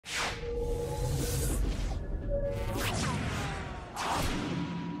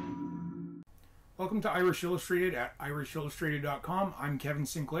Welcome to Irish Illustrated at irishillustrated.com. I'm Kevin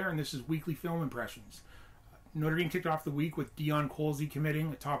Sinclair, and this is Weekly Film Impressions. Notre Dame kicked off the week with Deion Colzie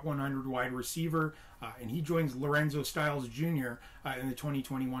committing, a top 100 wide receiver, and he joins Lorenzo Styles Jr. In the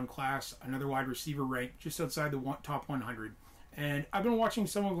 2021 class, another wide receiver ranked just outside the top 100. And I've been watching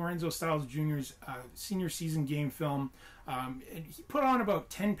some of Lorenzo Styles Jr.'s senior season game film, and he put on about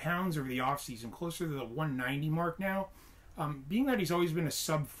 10 pounds over the offseason, closer to the 190 mark now. Being that he's always been a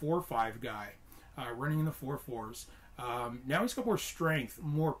sub 4.5 guy, running in the 4.4s. Now he's got more strength,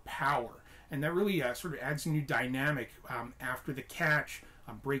 more power, and that really sort of adds a new dynamic after the catch,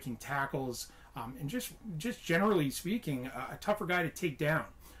 breaking tackles, and just generally speaking, a tougher guy to take down.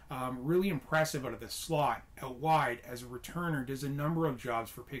 Really impressive out of the slot, out wide, as a returner, does a number of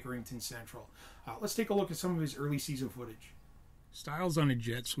jobs for Pickerington Central. Let's take a look at some of his early season footage. Styles on a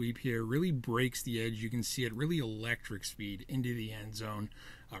jet sweep here really breaks the edge. You can see it, really electric speed into the end zone.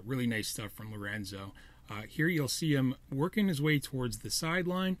 Really nice stuff from Lorenzo. Here you'll see him working his way towards the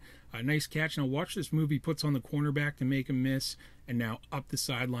sideline. Nice catch. Now watch this move he puts on the cornerback to make him miss, and now up the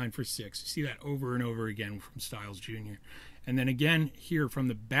sideline for 6. You see that over and over again from Styles Jr. And then again here from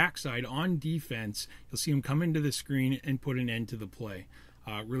the backside on defense, you'll see him come into the screen and put an end to the play.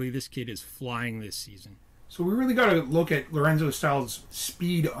 Really, this kid is flying this season. So we really got to look at Lorenzo Styles'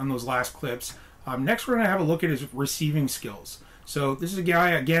 speed on those last clips. Next, we're going to have a look at his receiving skills. So this is a guy,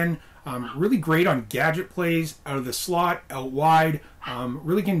 again, really great on gadget plays, out of the slot, out wide,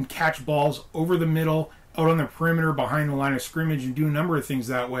 really can catch balls over the middle, out on the perimeter, behind the line of scrimmage, and do a number of things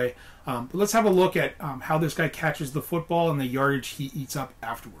that way. But let's have a look at how this guy catches the football and the yardage he eats up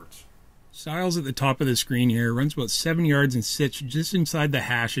afterwards. Styles at the top of the screen here, runs about 7 yards and sits just inside the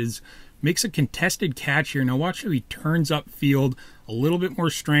hashes, makes a contested catch here. Now watch how he turns upfield, a little bit more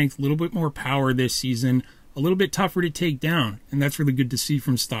strength, a little bit more power this season, a little bit tougher to take down, and that's really good to see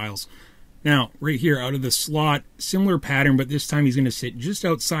from Styles. Now, right here, out of the slot, similar pattern, but this time he's going to sit just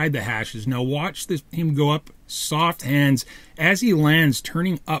outside the hashes. Now watch him go up, soft hands, as he lands,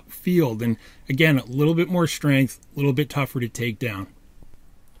 turning upfield, and again, a little bit more strength, a little bit tougher to take down.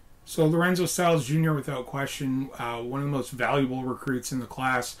 So Lorenzo Styles Jr., without question, one of the most valuable recruits in the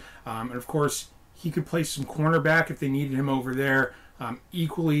class. And of course, he could play some cornerback if they needed him over there.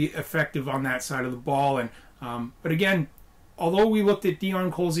 Equally effective on that side of the ball. And but again, although we looked at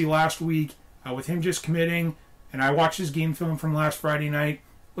Deion Colzie last week with him just committing, and I watched his game film from last Friday night,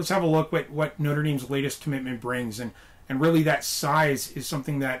 let's have a look at what Notre Dame's latest commitment brings. And really that size is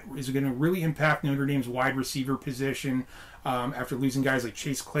something that is going to really impact Notre Dame's wide receiver position after losing guys like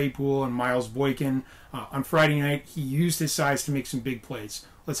Chase Claypool and Miles Boykin. On Friday night, he used his size to make some big plays.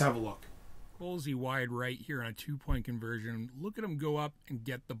 Let's have a look. Colzie wide right here on a 2-point conversion. Look at him go up and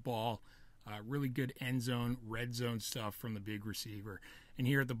get the ball. Really good end zone, red zone stuff from the big receiver. And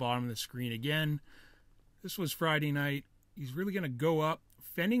here at the bottom of the screen again, this was Friday night. He's really going to go up,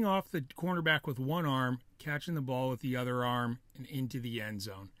 fending off the cornerback with one arm, catching the ball with the other arm, and into the end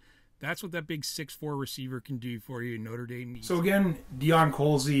zone. That's what that big 6'4" receiver can do for you in Notre Dame. So again, Deion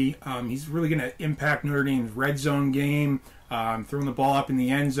Colzie, he's really going to impact Notre Dame's red zone game, throwing the ball up in the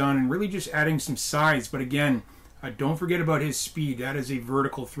end zone, and really just adding some size. But again, don't forget about his speed. That is a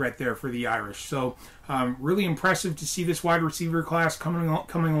vertical threat there for the Irish. So really impressive to see this wide receiver class coming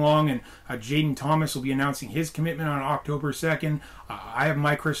along. And Jaden Thomas will be announcing his commitment on October 2nd. I have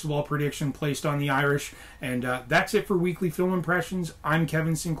my crystal ball prediction placed on the Irish. And that's it for Weekly Film Impressions. I'm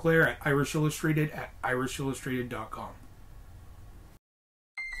Kevin Sinclair at Irish Illustrated at irishillustrated.com.